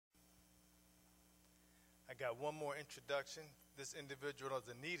I got one more introduction. This individual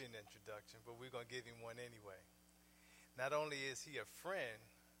doesn't need an introduction, but we're going to give him one anyway. Not only is he a friend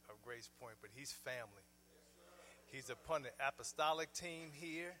of Grace Point, but he's family. He's upon the apostolic team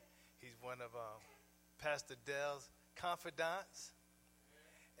here. He's one of Pastor Dell's confidants.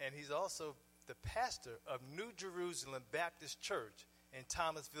 And he's also the pastor of New Jerusalem Baptist Church in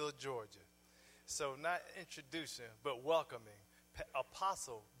Thomasville, Georgia. So not introducing, but welcoming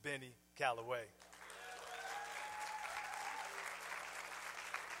Apostle Benny Calloway.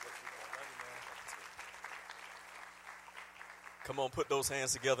 Come on, put those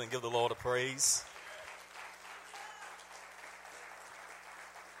hands together and give the Lord a praise.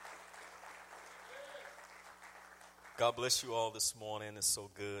 God bless you all this morning. It's so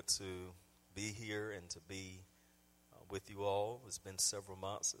good to be here and to be with you all. It's been several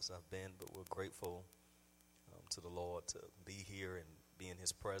months since I've been, but we're grateful to the Lord to be here and be in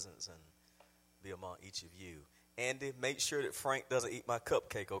his presence and be among each of you. Andy, make sure that Frank doesn't eat my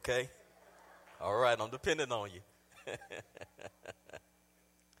cupcake, okay? All right, I'm depending on you.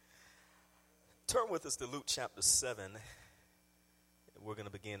 Turn with us to Luke chapter 7. We're going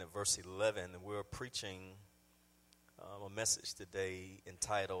to begin at verse 11. And we're preaching a message today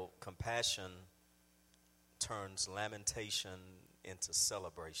entitled Compassion Turns Lamentation into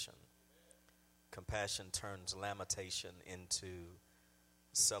Celebration. Compassion turns lamentation into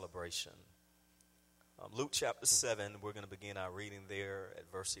celebration. Luke chapter 7, we're going to begin our reading there at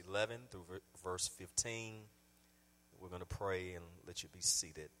verse 11 through verse 15. We're going to pray and let you be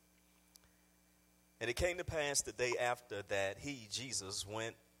seated. And it came to pass the day after that he, Jesus,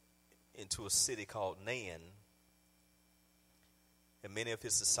 went into a city called Nain, and many of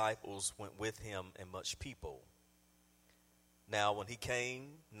his disciples went with him and much people. Now when he came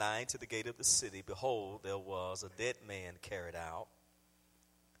nigh to the gate of the city, behold, there was a dead man carried out,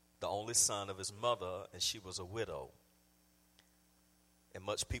 the only son of his mother, and she was a widow. And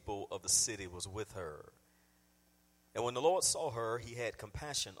much people of the city was with her. And when the Lord saw her, he had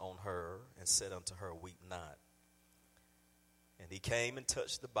compassion on her and said unto her, Weep not. And he came and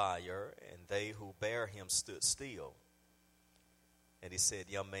touched the bier, and they who bare him stood still. And he said,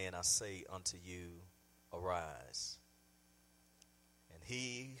 Young man, I say unto you, arise. And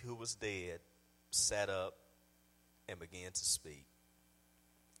he who was dead sat up and began to speak.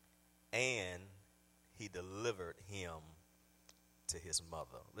 And he delivered him to his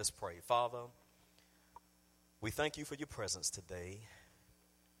mother. Let's pray. Father, we thank you for your presence today.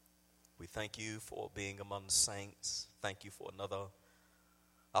 We thank you for being among the saints. Thank you for another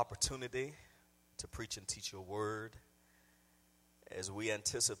opportunity to preach and teach your word as we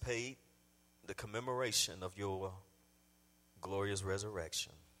anticipate the commemoration of your glorious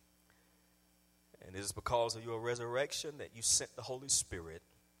resurrection. And it is because of your resurrection that you sent the Holy Spirit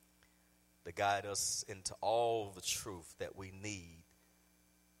to guide us into all the truth that we need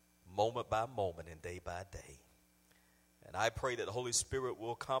moment by moment and day by day. And I pray that the Holy Spirit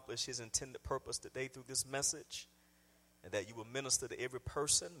will accomplish his intended purpose today through this message, and that you will minister to every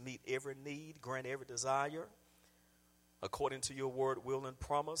person, meet every need, grant every desire, according to your word, will, and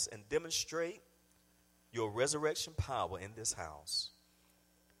promise, and demonstrate your resurrection power in this house.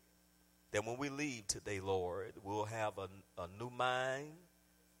 That when we leave today, Lord, we'll have a new mind,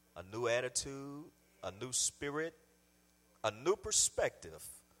 a new attitude, a new spirit, a new perspective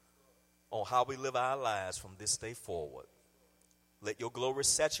on how we live our lives from this day forward. Let your glory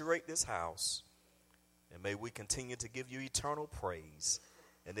saturate this house, and may we continue to give you eternal praise.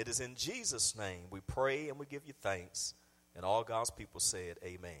 And it is in Jesus' name we pray and we give you thanks. And all God's people said,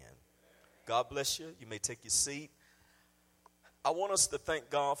 amen. God bless you. You may take your seat. I want us to thank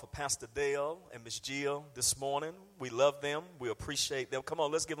God for Pastor Dale and Miss Jill this morning. We love them. We appreciate them. Come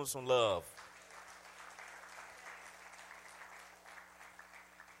on, let's give them some love.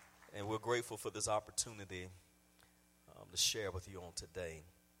 And we're grateful for this opportunity to share with you on today.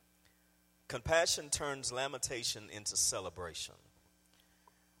 Compassion turns lamentation into celebration.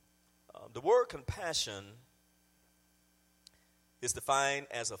 The word compassion is defined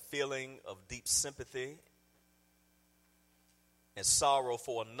as a feeling of deep sympathy and sorrow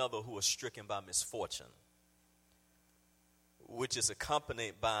for another who is stricken by misfortune, which is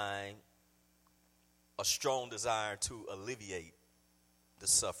accompanied by a strong desire to alleviate the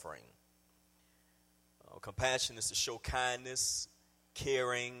suffering. Compassion is to show kindness,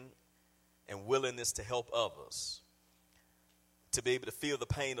 caring, and willingness to help others, to be able to feel the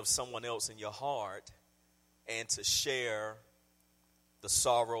pain of someone else in your heart, and to share the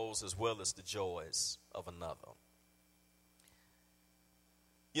sorrows as well as the joys of another.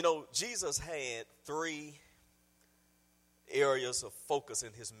 You know, Jesus had 3 areas of focus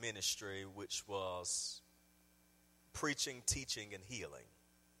in his ministry, which was preaching, teaching, and healing.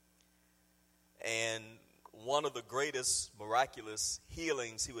 And one of the greatest miraculous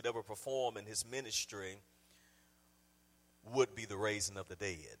healings he would ever perform in his ministry would be the raising of the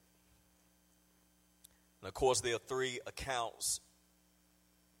dead. And of course, there are 3 accounts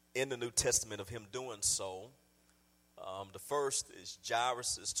in the New Testament of him doing so. The first is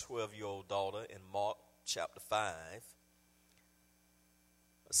Jairus' 12-year-old daughter in Mark chapter 5.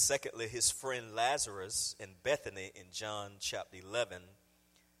 Secondly, his friend Lazarus in Bethany in John chapter 11.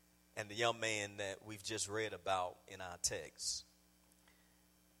 And the young man that we've just read about in our text.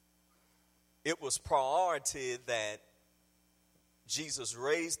 It was priority that Jesus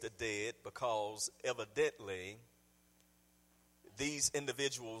raised the dead because evidently these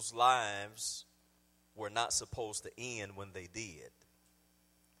individuals' lives were not supposed to end when they did,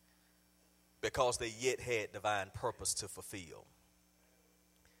 because they yet had divine purpose to fulfill.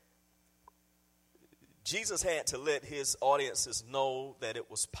 Jesus had to let his audiences know that it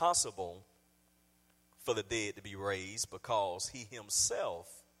was possible for the dead to be raised, because he himself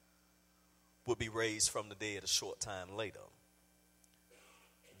would be raised from the dead a short time later.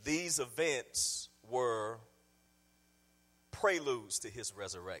 These events were preludes to his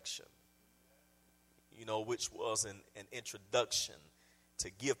resurrection, which was an introduction to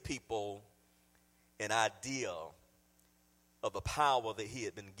give people an idea of the power that he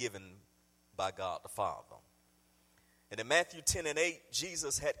had been given by God the Father. And in Matthew 10 and 8,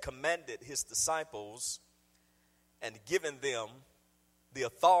 Jesus had commanded his disciples and given them the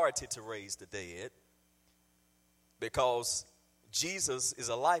authority to raise the dead, because Jesus is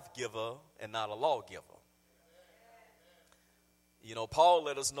a life giver and not a lawgiver. Paul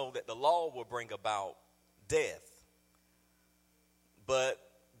let us know that the law will bring about death, but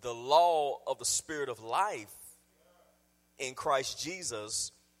the law of the Spirit of life in Christ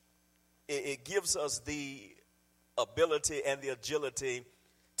Jesus, it gives us the ability and the agility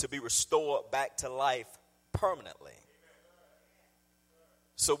to be restored back to life permanently,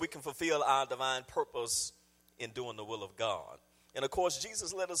 so we can fulfill our divine purpose in doing the will of God. And of course,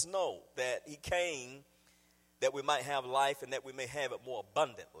 Jesus let us know that he came that we might have life and that we may have it more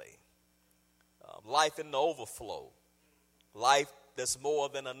abundantly. Life in the overflow. Life that's more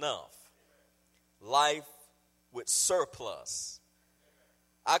than enough. Life with surplus.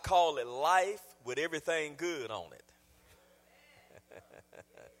 I call it life with everything good on it.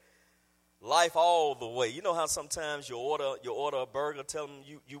 Life all the way. You know how sometimes you order a burger, tell them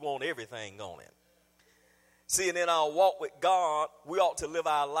you want everything on it. See, and in our walk with God, we ought to live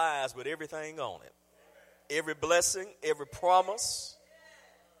our lives with everything on it. Every blessing, every promise,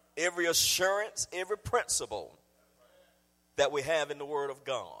 every assurance, every principle that we have in the Word of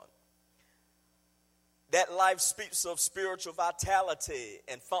God. That life speaks of spiritual vitality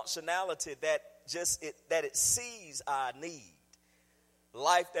and functionality that it sees our need.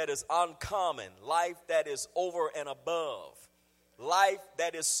 Life that is uncommon, life that is over and above, life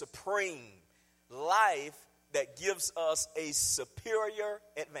that is supreme, life that gives us a superior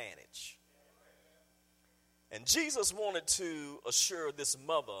advantage. And Jesus wanted to assure this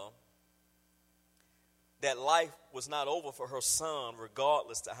mother that life was not over for her son,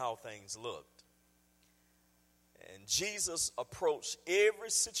 regardless to how things looked. And Jesus approached every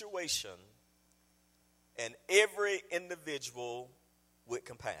situation and every individual with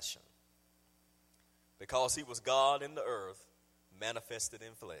compassion, because he was God in the earth, manifested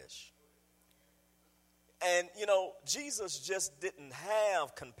in flesh. And, Jesus just didn't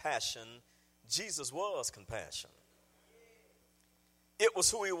have compassion. Jesus was compassion. It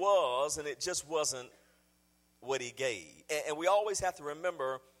was who he was, and it just wasn't what he gave. And we always have to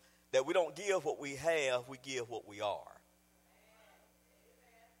remember that we don't give what we have, we give what we are.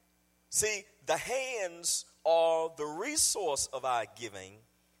 See, the hands are the resource of our giving,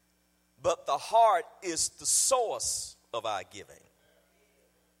 but the heart is the source of our giving.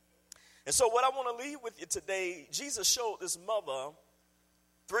 And so what I want to leave with you today, Jesus showed this mother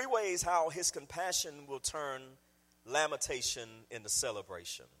 3 ways how his compassion will turn lamentation into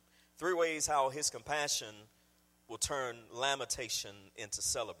celebration. 3 ways how his compassion will turn lamentation into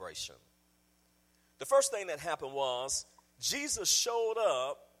celebration. The first thing that happened was Jesus showed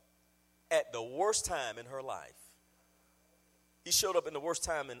up at the worst time in her life. He showed up in the worst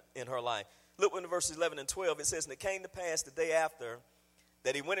time in her life. Look in verses 11 and 12. It says, "And it came to pass the day after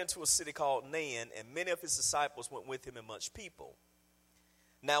that he went into a city called Nain, and many of his disciples went with him, and much people.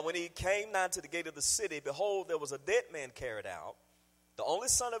 Now when he came nigh to the gate of the city, behold, there was a dead man carried out, the only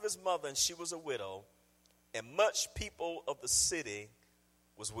son of his mother, and she was a widow, and much people of the city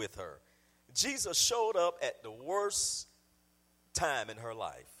was with her." Jesus showed up at the worst time in her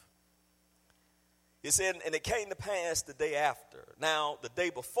life. It said, and it came to pass the day after. Now, the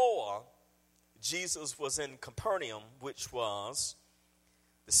day before, Jesus was in Capernaum, which was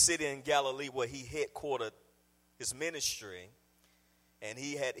the city in Galilee where he headquartered his ministry, and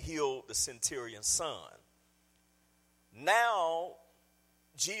he had healed the centurion's son. Now,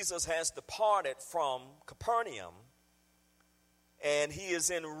 Jesus has departed from Capernaum, and he is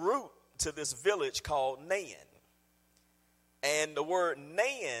en route to this village called Nain. And the word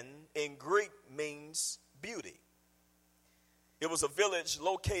Nain in Greek means beauty. It was a village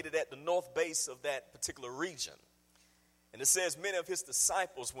located at the north base of that particular region. And it says many of his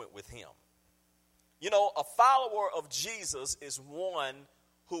disciples went with him. You know, a follower of Jesus is one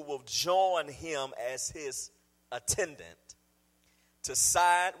who will join him as his attendant to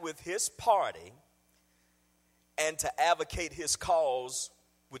side with his party and to advocate his cause,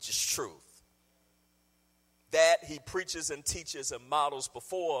 which is truth. That he preaches and teaches and models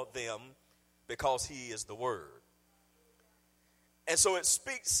before them because he is the word. And so it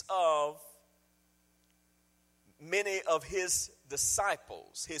speaks of many of his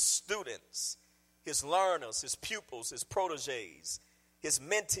disciples, his students, his learners, his pupils, his proteges, his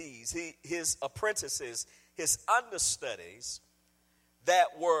mentees, his apprentices, his understudies that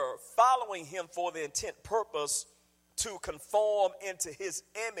were following him for the intent purpose to conform into his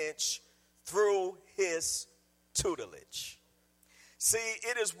image through his tutelage. See,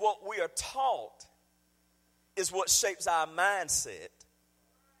 it is what we are taught is what shapes our mindset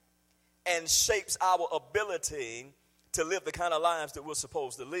and shapes our ability to live the kind of lives that we're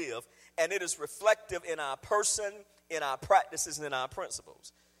supposed to live. And it is reflective in our person, in our practices, and in our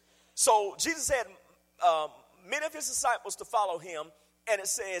principles. So Jesus had many of his disciples to follow him, and it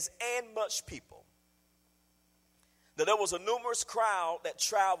says, and much people. That there was a numerous crowd that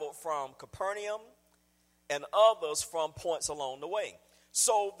traveled from Capernaum and others from points along the way.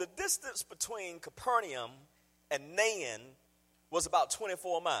 So the distance between Capernaum and Nain was about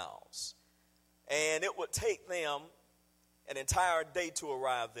 24 miles. And it would take them an entire day to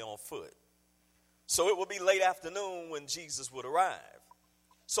arrive there on foot. So it would be late afternoon when Jesus would arrive.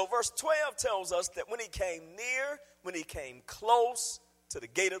 So verse 12 tells us that when he came near, when he came close to the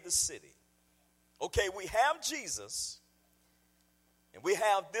gate of the city. Okay, we have Jesus and we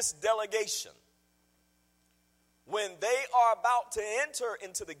have this delegation. When they are about to enter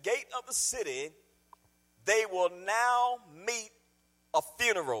into the gate of the city, they will now meet a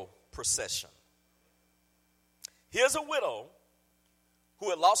funeral procession. Here's a widow who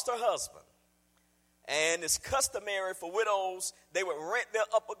had lost her husband. And it's customary for widows, they would rent their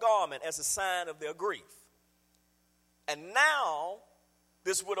upper garment as a sign of their grief. And now,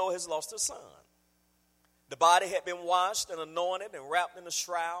 this widow has lost her son. The body had been washed and anointed and wrapped in a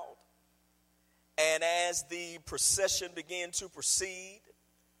shroud. And as the procession began to proceed,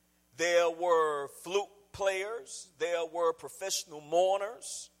 there were flute players, there were professional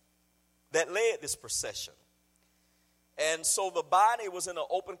mourners that led this procession. And so the body was in an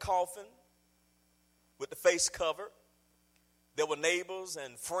open coffin with the face covered. There were neighbors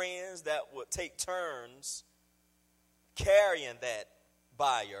and friends that would take turns carrying that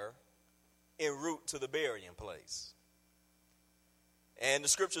bier en route to the burying place. And the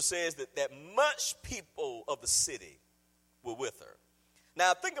scripture says that much people of the city were with her.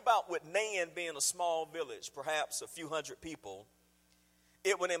 Now think about with Nain being a small village, perhaps a few hundred people,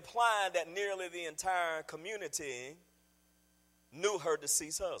 it would imply that nearly the entire community knew her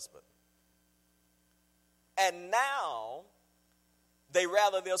deceased husband. And now they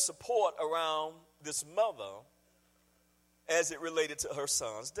rally their support around this mother as it related to her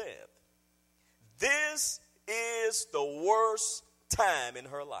son's death. This is the worst time in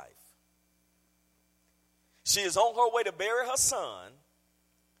her life. She is on her way to bury her son,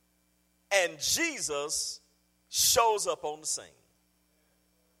 and Jesus shows up on the scene.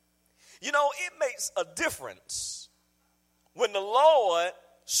 You know, it makes a difference when the Lord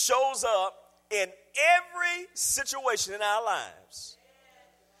shows up in every situation in our lives.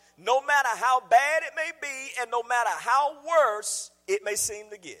 No matter how bad it may be and no matter how worse it may seem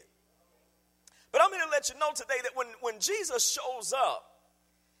to get. But I'm going to let you know today that when Jesus shows up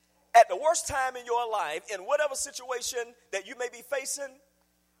at the worst time in your life, in whatever situation that you may be facing,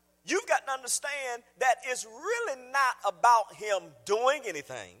 you've got to understand that it's really not about him doing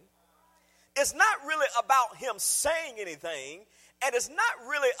anything. It's not really about him saying anything. And it's not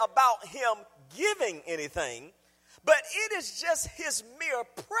really about him giving anything. But it is just his mere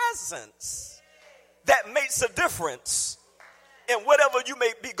presence that makes a difference in whatever you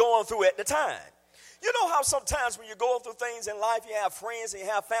may be going through at the time. You know how sometimes when you're going through things in life, you have friends and you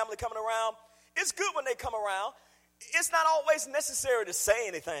have family coming around. It's good when they come around. It's not always necessary to say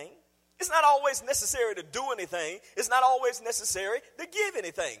anything. It's not always necessary to do anything. It's not always necessary to give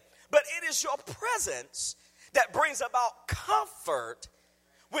anything. But it is your presence that brings about comfort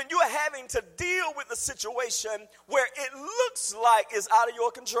when you are having to deal with a situation where it looks like it's out of your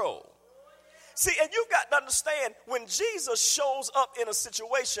control. See, and you've got to understand, when Jesus shows up in a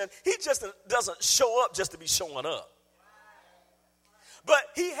situation, he just doesn't show up just to be showing up. But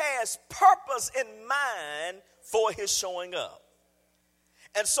he has purpose in mind for his showing up.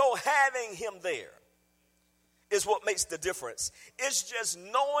 And so having him there is what makes the difference. It's just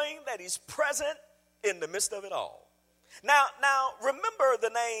knowing that he's present in the midst of it all. Now remember, the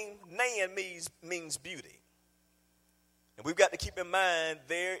name Nan means beauty. And we've got to keep in mind,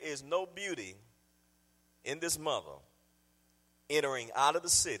 there is no beauty in this mother entering out of the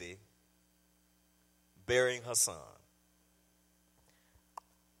city bearing her son.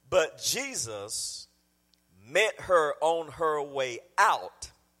 But Jesus met her on her way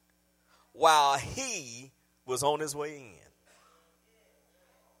out while he was on his way in.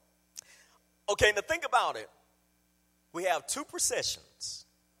 Okay, now think about it. We have two processions.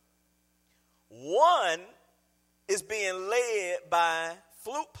 One is being led by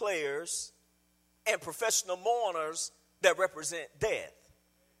flute players and professional mourners that represent death.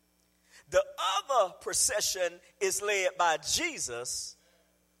 The other procession is led by Jesus,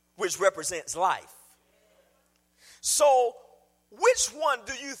 which represents life. So, which one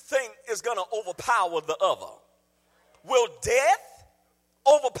do you think is going to overpower the other? Will death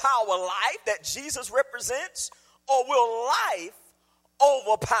overpower life that Jesus represents, or will life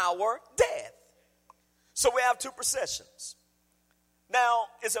overpower death? So we have two processions. Now,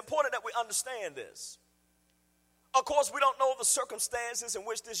 it's important that we understand this. Of course, we don't know the circumstances in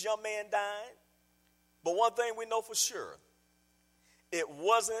which this young man died, but one thing we know for sure, it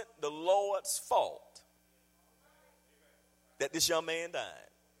wasn't the Lord's fault that this young man died.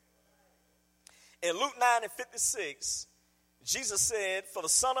 In Luke 9:56, Jesus said, "For the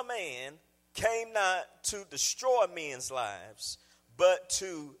Son of Man came not to destroy men's lives, but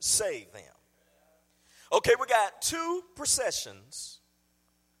to save them." Okay, we got two processions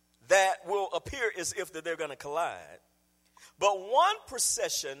that will appear as if that they're going to collide. But one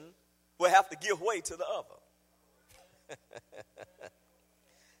procession will have to give way to the other.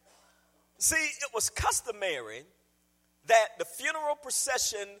 See, it was customary that the funeral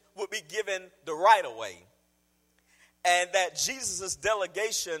procession would be given the right of way, and that Jesus'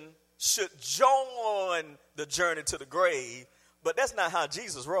 delegation should join the journey to the grave. But that's not how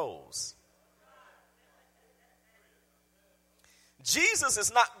Jesus rolls. Jesus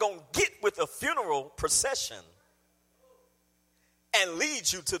is not going to get with a funeral procession and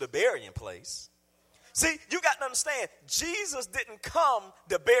lead you to the burying place. See, you got to understand, Jesus didn't come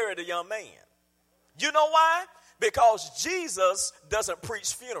to bury the young man. You know why? Because Jesus doesn't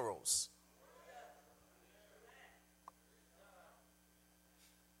preach funerals.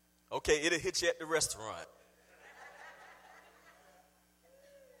 Okay, it'll hit you at the restaurant.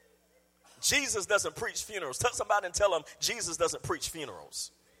 Jesus doesn't preach funerals. Tell somebody and tell them Jesus doesn't preach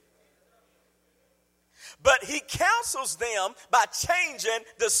funerals. But he counsels them by changing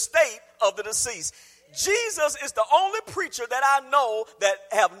the state of the deceased. Jesus is the only preacher that I know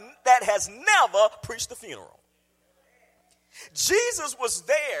that has never preached a funeral. Jesus was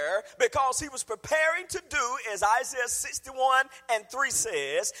there because he was preparing to do, as Isaiah 61:3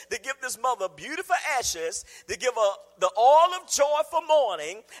 says, to give this mother beautiful ashes, to give her the oil of joy for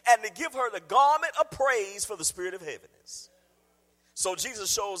mourning, and to give her the garment of praise for the spirit of heaviness. So Jesus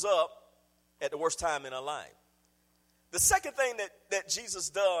shows up at the worst time in her life. The second thing that Jesus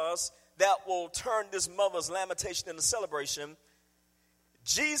does that will turn this mother's lamentation into celebration,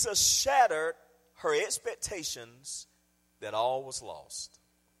 Jesus shattered her expectations that all was lost.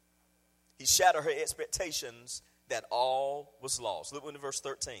 He shattered her expectations that all was lost. Look in verse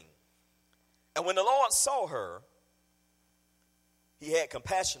 13. And when the Lord saw her, he had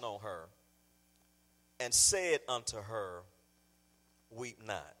compassion on her and said unto her, weep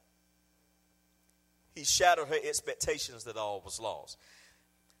not. He shattered her expectations that all was lost.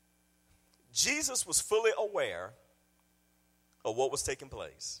 Jesus was fully aware of what was taking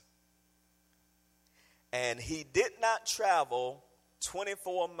place. And he did not travel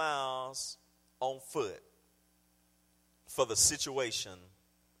 24 miles on foot for the situation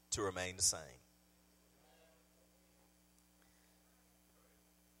to remain the same.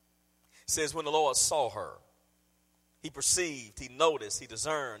 It says, when the Lord saw her, he perceived, he noticed, he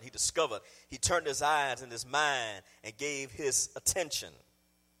discerned, he discovered, he turned his eyes and his mind and gave his attention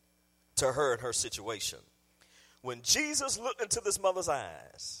to her and her situation. When Jesus looked into this mother's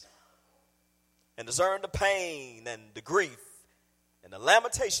eyes and discerned the pain and the grief and the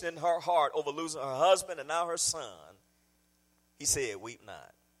lamentation in her heart over losing her husband and now her son, he said, weep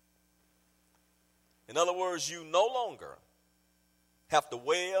not. In other words, you no longer have to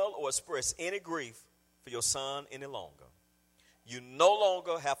wail or express any grief for your son any longer. You no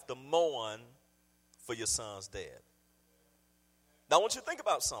longer have to mourn for your son's death. Now, I want you to think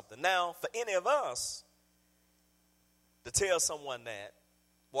about something. Now, for any of us to tell someone that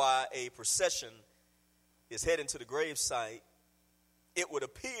while a procession is heading to the gravesite, it would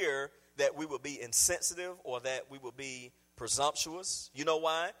appear that we would be insensitive or that we would be presumptuous. You know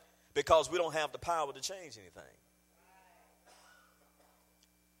why? Because we don't have the power to change anything.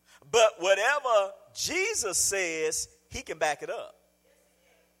 But whatever Jesus says, he can back it up.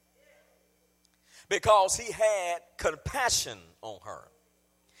 Because he had compassion on her.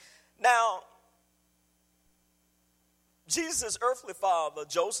 Now, Jesus' earthly father,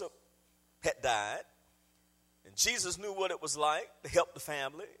 Joseph, had died. And Jesus knew what it was like to help the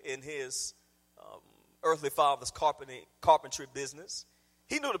family in his earthly father's carpentry business.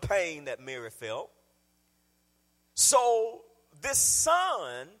 He knew the pain that Mary felt. So this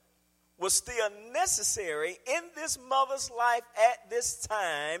son was still necessary in this mother's life at this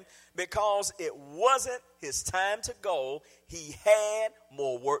time because it wasn't his time to go. He had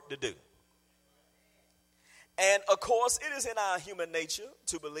more work to do. And of course, it is in our human nature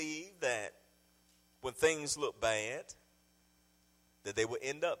to believe that when things look bad, that they will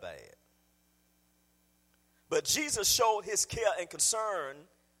end up bad. But Jesus showed his care and concern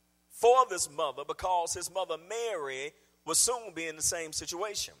for this mother because his mother Mary would soon be in the same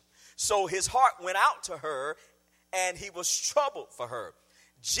situation. So his heart went out to her and he was troubled for her.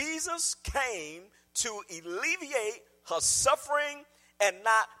 Jesus came to alleviate her suffering and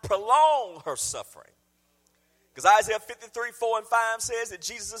not prolong her suffering. Because Isaiah 53:4-5 says that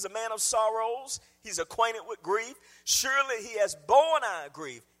Jesus is a man of sorrows. He's acquainted with grief. Surely he has borne our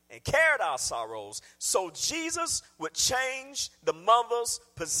grief and carried our sorrows. So Jesus would change the mother's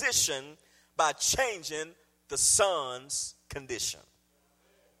position by changing the son's condition.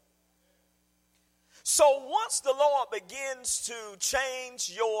 So once the Lord begins to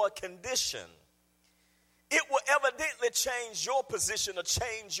change your condition, it will evidently change your position or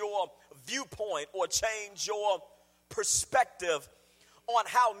change your viewpoint or change your perspective on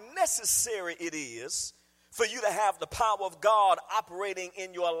how necessary it is for you to have the power of God operating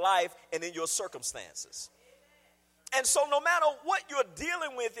in your life and in your circumstances. And so no matter what you're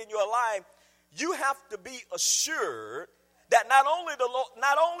dealing with in your life, you have to be assured that not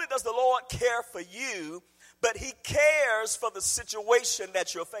only does the Lord care for you, but he cares for the situation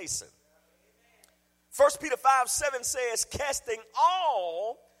that you're facing. 1 Peter 5:7 says, casting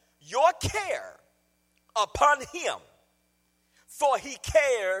all your care upon him, for he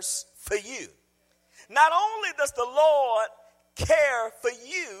cares for you. Not only does the Lord care for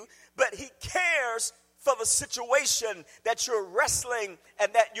you, but he cares for the situation that you're wrestling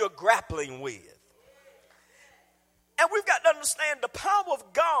and that you're grappling with. And we've got to understand the power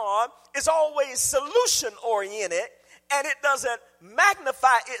of God is always solution-oriented, and it doesn't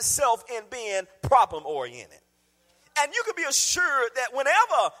magnify itself in being problem-oriented. And you can be assured that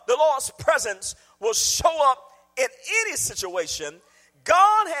whenever the Lord's presence will show up in any situation,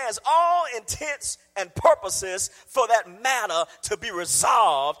 God has all intents and purposes for that matter to be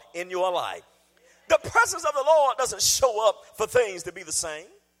resolved in your life. The presence of the Lord doesn't show up for things to be the same.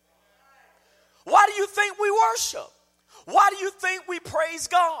 Why do you think we worship? Why do you think we praise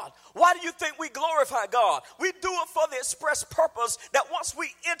God? Why do you think we glorify God? We do it for the express purpose that once we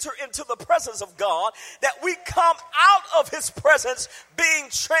enter into the presence of God, that we come out of his presence being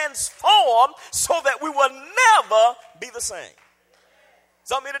transformed so that we will never be the same.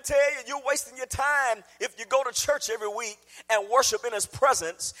 So I'm here to tell you, you're wasting your time if you go to church every week and worship in his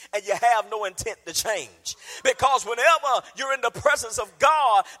presence and you have no intent to change. Because whenever you're in the presence of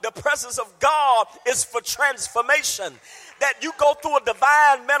God is for transformation. That you go through a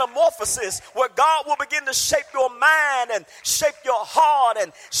divine metamorphosis where God will begin to shape your mind and shape your heart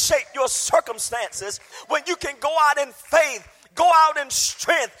and shape your circumstances. When you can go out in faith, go out in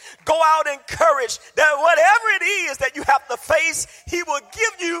strength, go out in courage, that whatever it is that you have to face, he will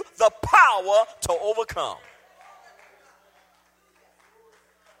give you the power to overcome.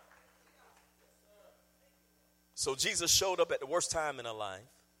 So Jesus showed up at the worst time in her life.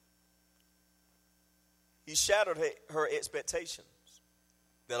 He shattered her expectations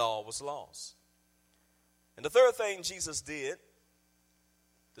that all was lost. And the third thing Jesus did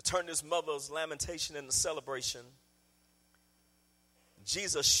to turn his mother's lamentation into celebration,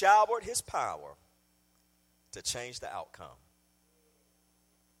 Jesus showered his power to change the outcome.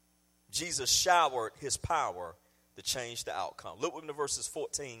 Jesus showered his power to to change the outcome. Look with me to verses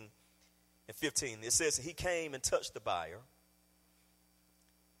 14 and 15. It says, he came and touched the bier.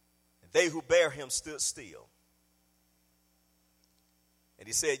 And they who bare him stood still. And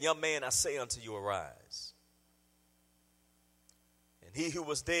he said, young man, I say unto you, arise. And he who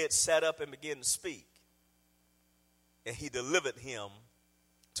was dead sat up and began to speak. And he delivered him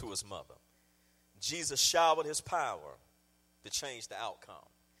to his mother. Jesus showered his power to change the outcome.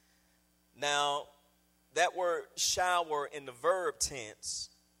 Now, that word shower in the verb tense,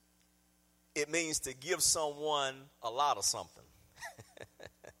 it means to give someone a lot of something.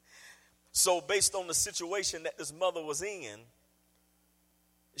 So based on the situation that this mother was in,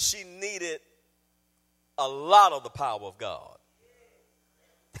 she needed a lot of the power of God.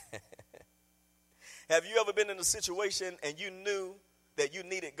 Have you ever been in a situation and you knew that you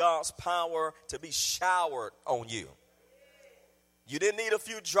needed God's power to be showered on you? You didn't need a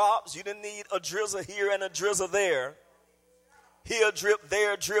few drops. You didn't need a drizzle here and a drizzle there. Here drip,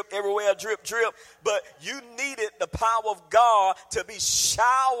 there drip, everywhere drip, drip. But you needed the power of God to be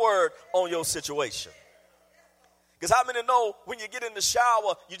showered on your situation. Because how many know when you get in the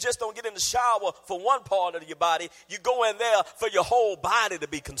shower, you just don't get in the shower for one part of your body. You go in there for your whole body to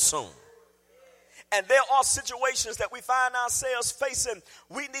be consumed. And there are situations that we find ourselves facing.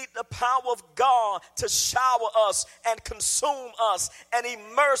 We need the power of God to shower us and consume us and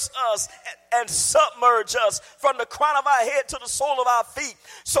immerse us and submerge us from the crown of our head to the sole of our feet.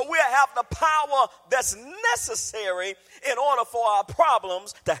 So we have the power that's necessary in order for our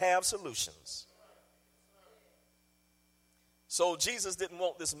problems to have solutions. So Jesus didn't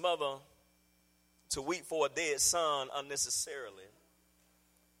want this mother to weep for a dead son unnecessarily,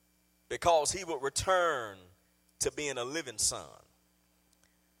 because he would return to being a living son.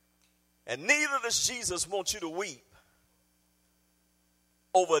 And neither does Jesus want you to weep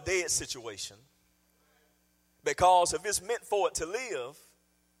over a dead situation, because if it's meant for it to live,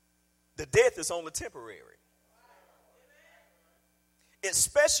 the death is only temporary.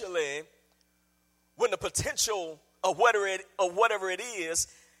 Especially when the potential of whatever it is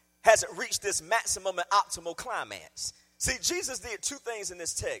hasn't reached this maximum and optimal climax. See, Jesus did two things in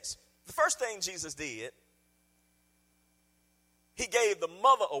this text. The first thing Jesus did, he gave the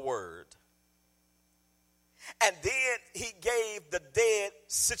mother a word, and then he gave the dead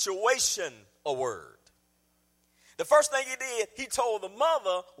situation a word. The first thing he did, he told the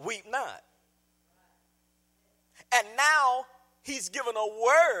mother, weep not. And now he's given a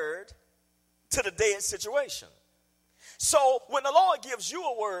word to the dead situation. So when the Lord gives you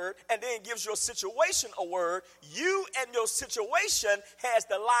a word and then gives your situation a word, you and your situation has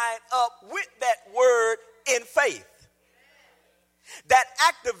to line up with that word in faith. That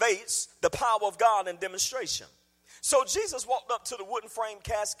activates the power of God in demonstration. So Jesus walked up to the wooden frame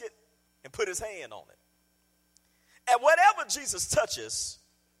casket and put his hand on it. And whatever Jesus touches,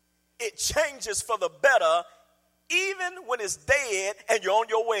 it changes for the better, even when it's dead and you're on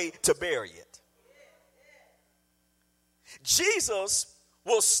your way to bury it. Jesus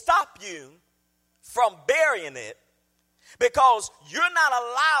will stop you from burying it, because you're not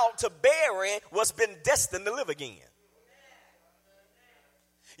allowed to bury what's been destined to live again.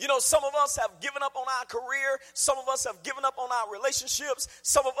 You know, some of us have given up on our career. Some of us have given up on our relationships.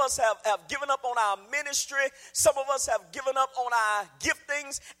 Some of us have given up on our ministry. Some of us have given up on our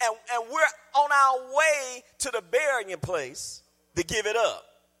giftings. And we're on our way to the burying place to give it up.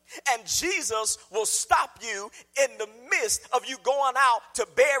 And Jesus will stop you in the midst of you going out to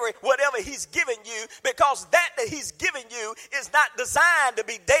bury whatever he's given you, because that he's given you is not designed to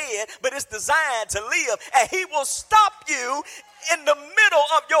be dead, but it's designed to live. And he will stop you in the middle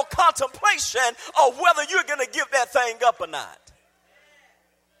of your contemplation of whether you're going to give that thing up or not.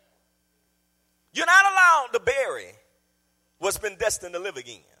 You're not allowed to bury what's been destined to live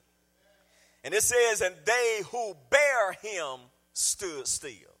again. And it says, and they who bear him stood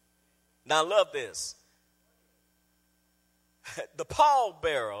still. Now, I love this. The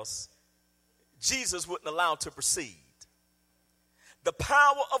pallbearers, Jesus wouldn't allow to proceed. The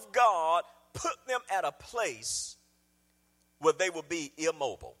power of God put them at a place where they will be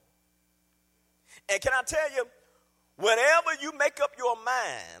immobile. And can I tell you, whenever you make up your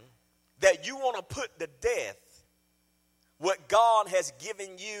mind that you want to put to death what God has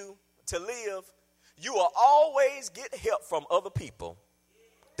given you to live, you will always get help from other people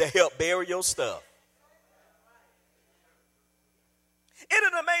to help bury your stuff. Isn't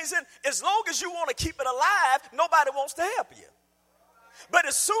it amazing? As long as you want to keep it alive, nobody wants to help you. But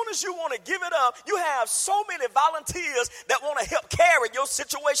as soon as you want to give it up, you have so many volunteers that want to help carry your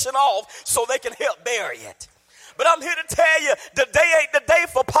situation off so they can help bury it. But I'm here to tell you, the day ain't the day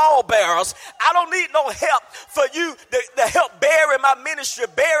for pallbearers. I don't need no help for you to help bury my ministry,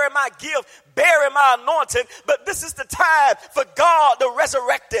 bury my gift, bury my anointing. But this is the time for God to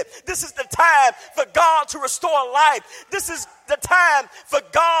resurrect it. This is the time for God to restore life. This is the time for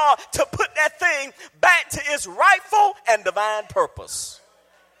God to put that thing back to its rightful and divine purpose.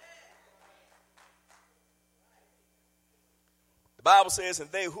 The Bible says,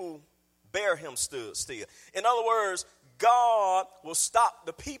 and they who bear him stood still. In other words, God will stop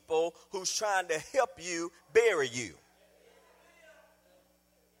the people who's trying to help you bury you.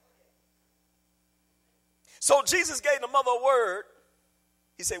 So Jesus gave the mother a word.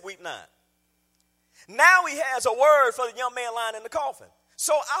 He said, weep not. Now he has a word for the young man lying in the coffin.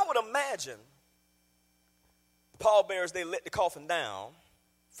 So I would imagine the pallbearers, they let the coffin down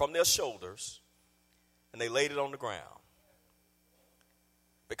from their shoulders and they laid it on the ground.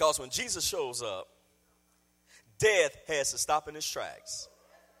 Because when Jesus shows up, death has to stop in its tracks.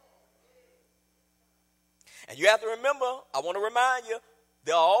 And you have to remember, I want to remind you,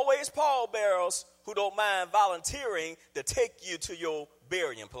 there are always pallbearers who don't mind volunteering to take you to your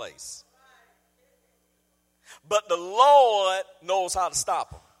burying place. But the Lord knows how to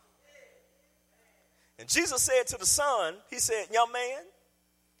stop them. And Jesus said to the son, he said, young man,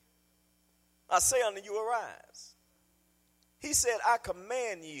 I say unto you, arise. He said, I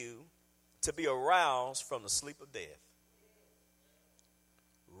command you to be aroused from the sleep of death.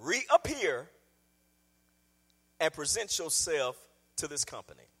 Reappear and present yourself to this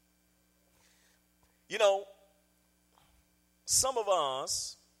company. You know, some of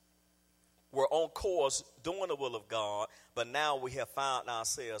us were on course doing the will of God, but now we have found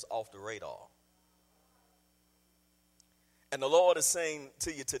ourselves off the radar. And the Lord is saying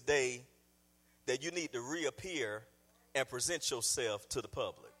to you today that you need to reappear and present yourself to the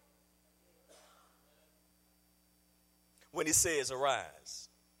public. When he says, arise.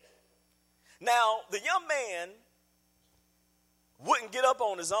 Now, the young man wouldn't get up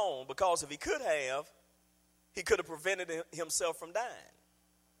on his own, because if he could have, he could have prevented himself from dying.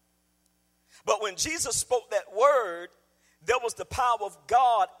 But when Jesus spoke that word, there was the power of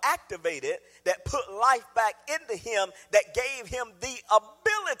God activated that put life back into him, that gave him the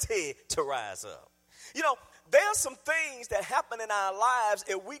ability to rise up. You know, there are some things that happen in our lives,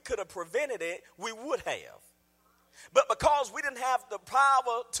 if we could have prevented it, we would have. But because we didn't have the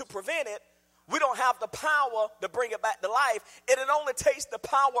power to prevent it, we don't have the power to bring it back to life. And it only takes the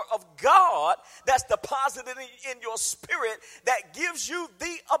power of God that's deposited in your spirit that gives you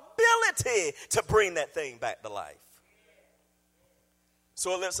the ability to bring that thing back to life.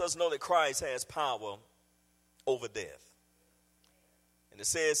 So it lets us know that Christ has power over death. And it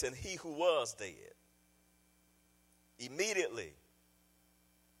says, and he who was dead, immediately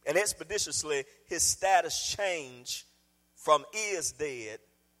and expeditiously his status changed from is dead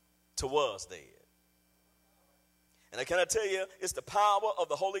to was dead. And can I tell you, it's the power of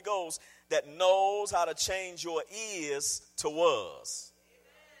the Holy Ghost that knows how to change your is to was.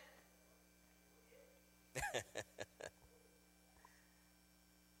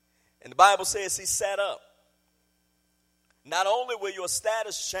 And the Bible says he sat up. Not only will your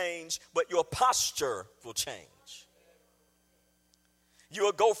status change, but your posture will change. You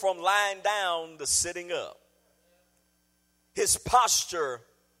will go from lying down to sitting up. His posture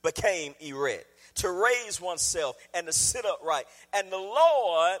became erect, to raise oneself and to sit upright. And the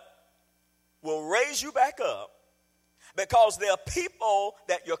Lord will raise you back up, because there are people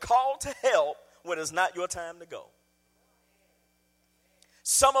that you're called to help when it's not your time to go.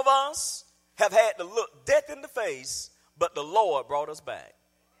 Some of us have had to look death in the face, but the Lord brought us back.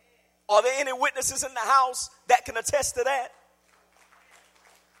 Are there any witnesses in the house that can attest to that?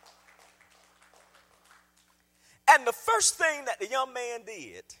 And the first thing that the young man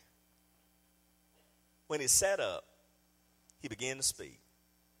did when he sat up, he began to speak.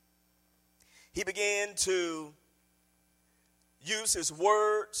 He began to use his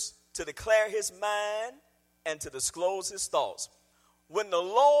words to declare his mind and to disclose his thoughts. When the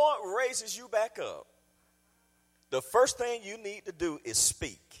Lord raises you back up, the first thing you need to do is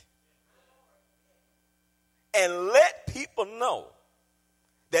speak. And let people know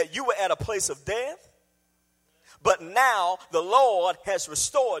that you were at a place of death, but now the Lord has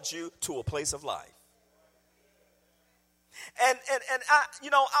restored you to a place of life. And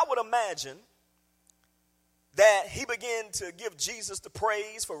I would imagine that he began to give Jesus the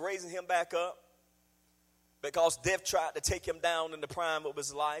praise for raising him back up, because death tried to take him down in the prime of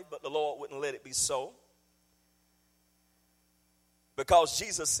his life, but the Lord wouldn't let it be so. Because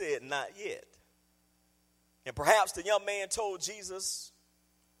Jesus said, not yet. And perhaps the young man told Jesus,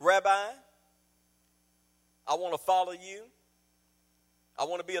 Rabbi, I want to follow you. I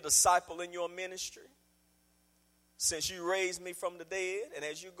want to be a disciple in your ministry. Since you raised me from the dead, and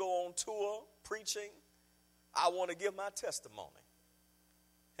as you go on tour preaching, I want to give my testimony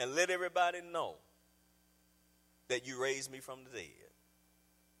and let everybody know that you raised me from the dead.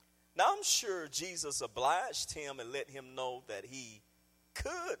 Now, I'm sure Jesus obliged him and let him know that he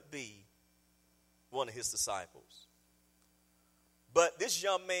could be one of his disciples. But this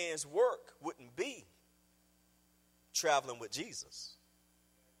young man's work wouldn't be traveling with Jesus.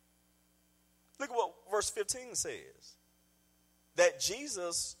 Look at what verse 15 says. That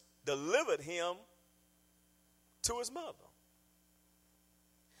Jesus delivered him to his mother.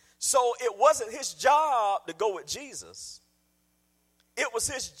 So it wasn't his job to go with Jesus. It was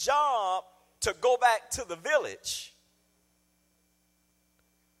his job to go back to the village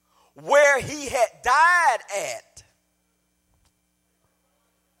where he had died at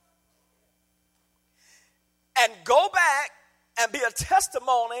and go back and be a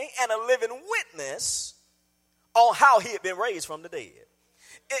testimony and a living witness on how he had been raised from the dead.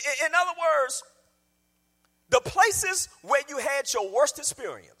 In other words, the places where you had your worst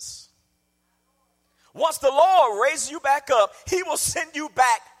experience, once the Lord raises you back up, he will send you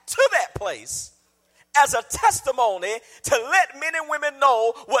back to that place as a testimony to let men and women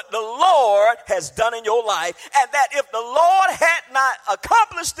know what the Lord has done in your life, and that if the Lord had not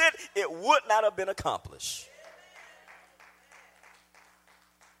accomplished it, it would not have been accomplished.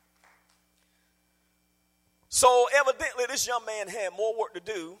 So evidently this young man had more work to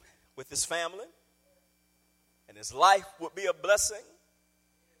do with his family, and his life would be a blessing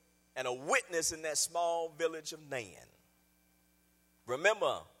and a witness in that small village of Nan.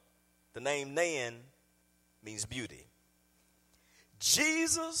 Remember, the name Nan means beauty.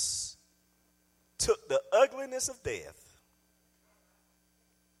 Jesus took the ugliness of death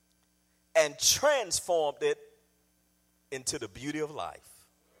and transformed it into the beauty of life.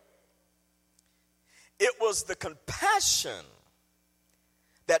 It was the compassion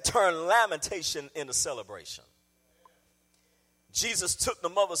that turned lamentation into celebration. Jesus took the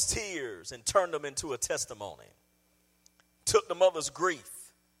mother's tears and turned them into a testimony. Took the mother's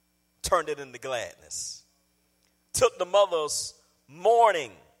grief, turned it into gladness. Took the mother's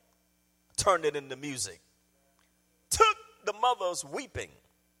mourning, turned it into music. Took the mother's weeping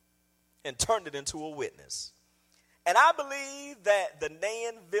and turned it into a witness. And I believe that the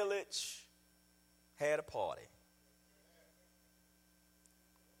Nan village had a party.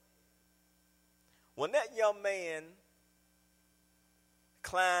 When that young man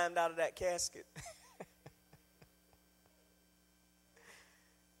climbed out of that casket,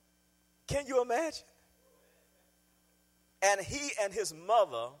 can you imagine? And he and his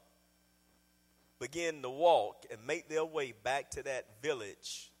mother began to walk and make their way back to that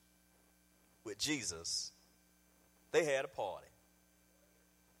village with Jesus. They had a party.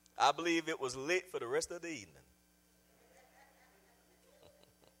 I believe it was lit for the rest of the evening.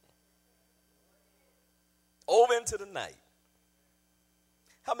 Over into the night.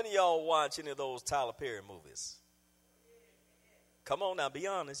 How many of y'all watch any of those Tyler Perry movies? Come on now, be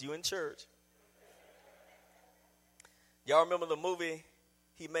honest. You in church. Y'all remember the movie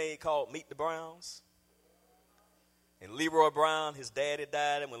he made called Meet the Browns? And Leroy Brown, his daddy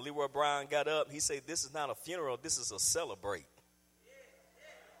died, and when Leroy Brown got up, he said, "This is not a funeral, this is a celebrate."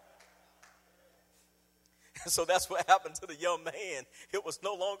 So that's what happened to the young man. It was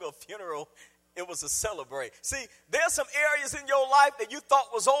no longer a funeral. It was a celebrate. See, there's some areas in your life that you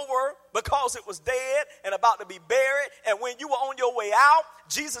thought was over because it was dead and about to be buried. And when you were on your way out,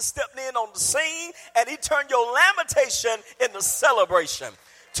 Jesus stepped in on the scene and he turned your lamentation into celebration.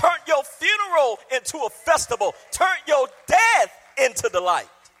 Turned your funeral into a festival. Turned your death into delight.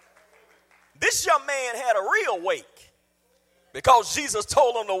 This young man had a real wake because Jesus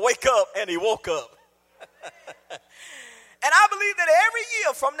told him to wake up, and he woke up. And I believe that every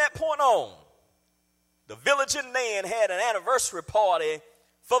year from that point on, the village in Nan had an anniversary party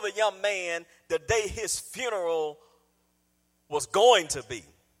for the young man the day his funeral was going to be.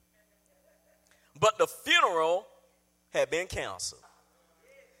 But the funeral had been canceled.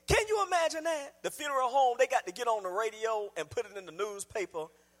 Can you imagine that? The funeral home, they got to get on the radio and put it in the newspaper.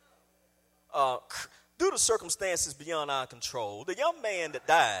 Due to circumstances beyond our control, the young man that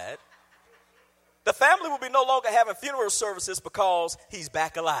died, the family will be no longer having funeral services because he's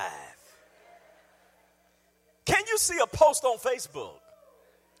back alive. Can you see a post on Facebook,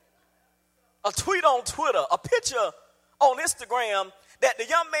 a tweet on Twitter, a picture on Instagram that the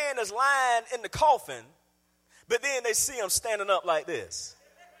young man is lying in the coffin, but then they see him standing up like this?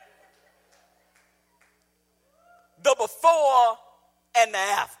 The before and the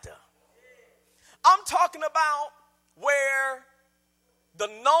after. I'm talking about where the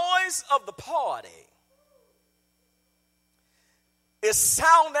noise of the party is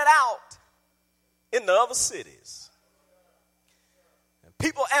sounded out in the other cities. And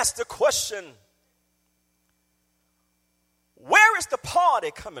people ask the question, where is the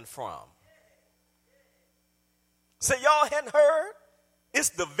party coming from? Say, y'all hadn't heard? It's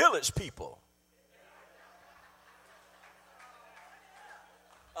the village people.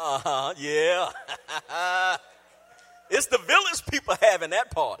 Yeah. It's the village people having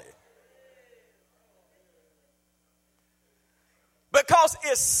that party. Because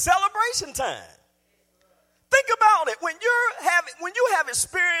it's celebration time. Think about it. When you have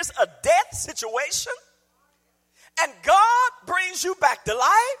experienced a death situation and God brings you back to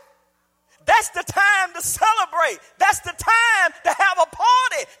life, that's the time to celebrate. That's the time to have a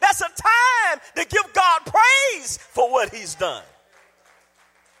party. That's a time to give God praise for what he's done.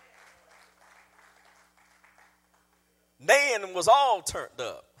 Nan was all turned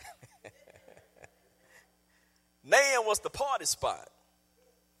up. Nan was the party spot.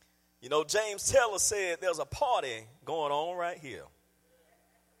 You know, James Taylor said there's a party going on right here.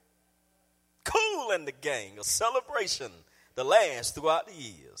 Cool in the gang, a celebration that lasts throughout the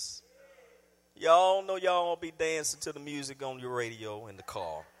years. Y'all know y'all be dancing to the music on your radio in the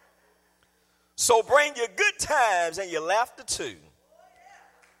car. So bring your good times and your laughter too.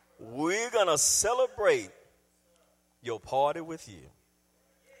 We're going to celebrate your party with you.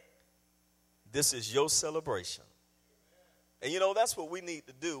 This is your celebration. And you know, that's what we need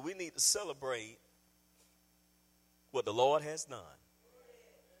to do. We need to celebrate what the Lord has done.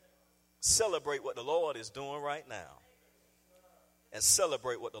 Celebrate what the Lord is doing right now. And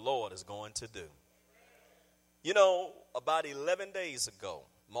celebrate what the Lord is going to do. You know, about 11 days ago,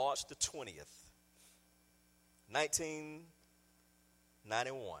 March the 20th,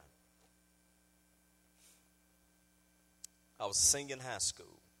 1991, I was singing high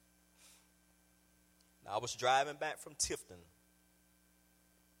school. I was driving back from Tifton,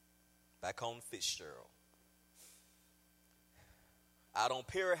 back home to Fitzgerald. Out on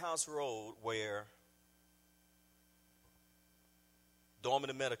Perry House Road where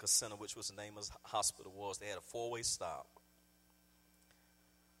Dormant Medical Center, which was the name of the hospital, was. They had a four-way stop.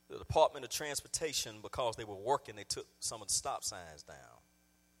 The Department of Transportation, because they were working, they took some of the stop signs down.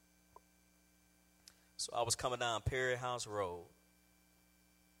 So I was coming down Perry House Road,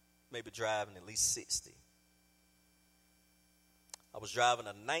 maybe driving at least 60. I was driving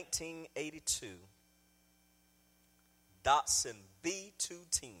a 1982 Datsun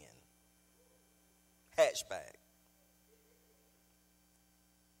B210 hatchback.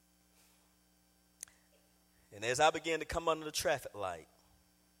 And as I began to come under the traffic light,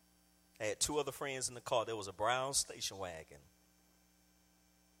 I had two other friends in the car. There was a brown station wagon.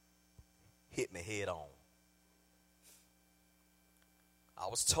 Hit me head on. I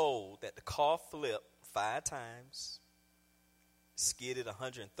was told that the car flipped 5 times, skidded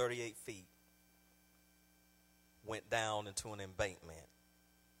 138 feet, went down into an embankment.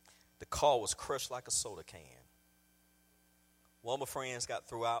 The car was crushed like a soda can. One of my friends got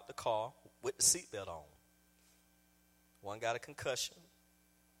thrown out the car with the seatbelt on. One got a concussion.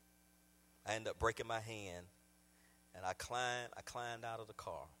 I ended up breaking my hand, and I climbed out of the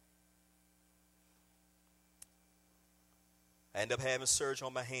car. I ended up having surgery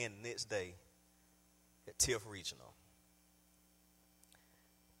on my hand the next day at Tiff Regional.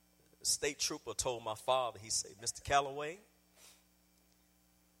 The state trooper told my father, he said, Mr. Calloway,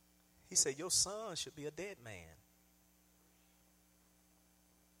 he said, your son should be a dead man.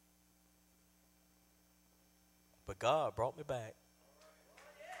 But God brought me back.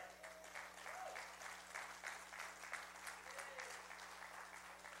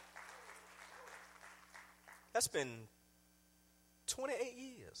 That's been 28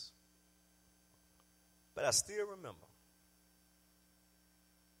 years. But I still remember.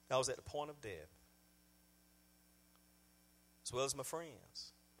 I was at the point of death. As well as my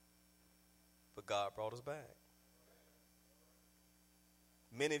friends. But God brought us back.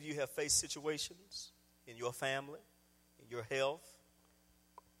 Many of you have faced situations in your family, in your health,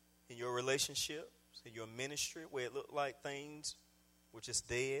 in your relationships, in your ministry, where it looked like things were just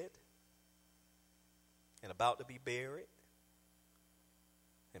dead and about to be buried.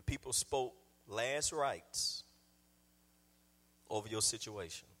 And people spoke last rites over your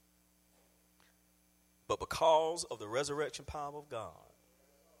situation. But because of the resurrection power of God,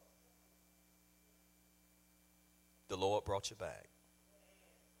 the Lord brought you back.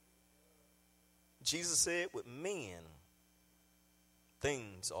 Jesus said, with men,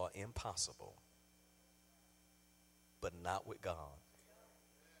 things are impossible, but not with God.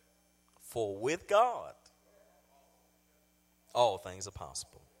 For with God, all things are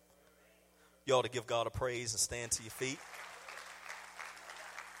possible. You ought to give God a praise and stand to your feet.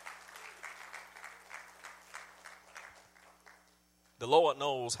 The Lord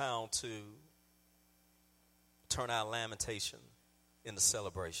knows how to turn our lamentation into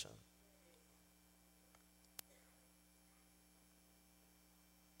celebration.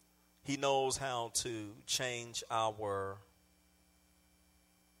 He knows how to change our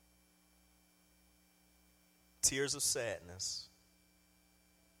tears of sadness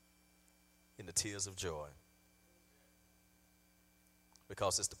into tears of joy.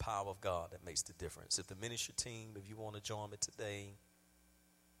 Because it's the power of God that makes the difference. If the ministry team, if you want to join me today,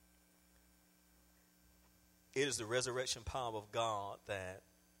 it is the resurrection power of God that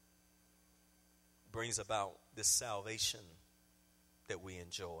brings about this salvation that we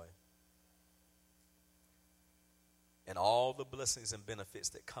enjoy. And all the blessings and benefits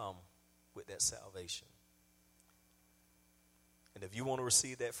that come with that salvation. And if you want to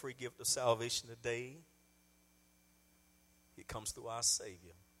receive that free gift of salvation today, it comes through our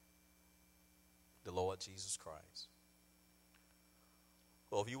Savior, the Lord Jesus Christ.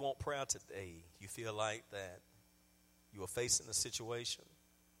 Well, if you want prayer today, you feel like that you are facing a situation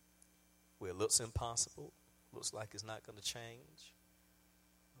where it looks impossible, looks like it's not going to change.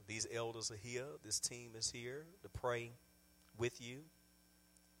 These elders are here. This team is here to pray with you,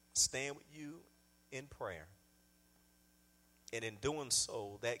 stand with you in prayer. And in doing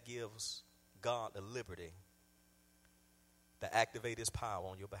so, that gives God the liberty to activate his power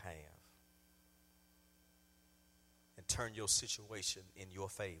on your behalf and turn your situation in your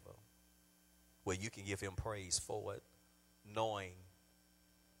favor, where you can give him praise for it, knowing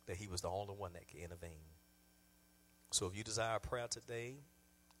that he was the only one that could intervene. So if you desire prayer today,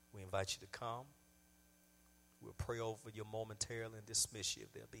 we invite you to come. We'll pray over you momentarily and dismiss you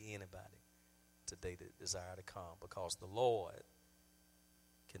if there'll be anybody today that desire to come, because the Lord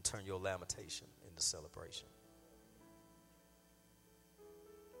can turn your lamentation into celebration.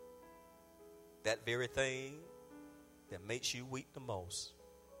 That very thing that makes you weep the most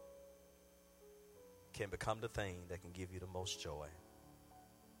can become the thing that can give you the most joy.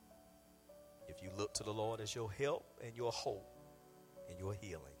 If you look to the Lord as your help and your hope and your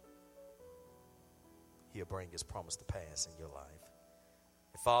healing, he'll bring his promise to pass in your life.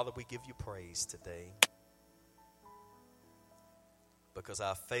 And Father, we give you praise today, because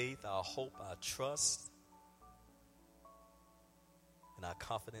our faith, our hope, our trust, and our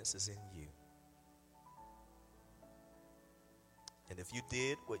confidence is in you. And if you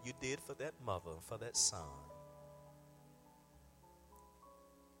did what you did for that mother, for that son,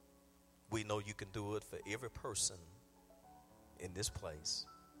 we know you can do it for every person in this place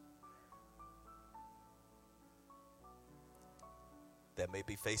that may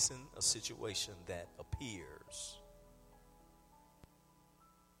be facing a situation that appears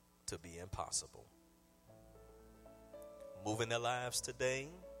to be impossible. Move in their lives today.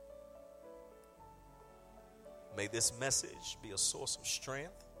 May this message be a source of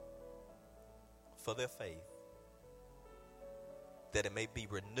strength for their faith, that it may be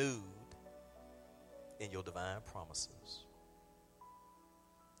renewed in your divine promises.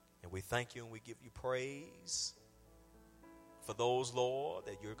 And we thank you and we give you praise for those, Lord,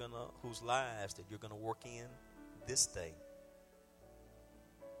 that you're gonna, whose lives that you're gonna work in this day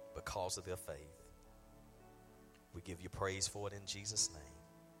because of their faith. We give you praise for it in Jesus' name.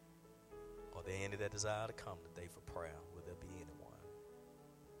 Are there any that desire to come today for prayer? Will there be anyone?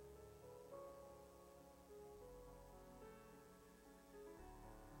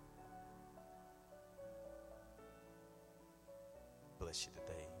 Bless you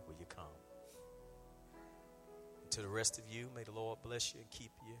today. Will you come? And to the rest of you, may the Lord bless you and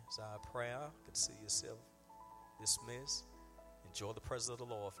keep you. It's our prayer. Consider yourself dismissed. Enjoy the presence of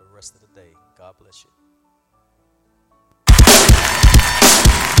the Lord for the rest of the day. God bless you.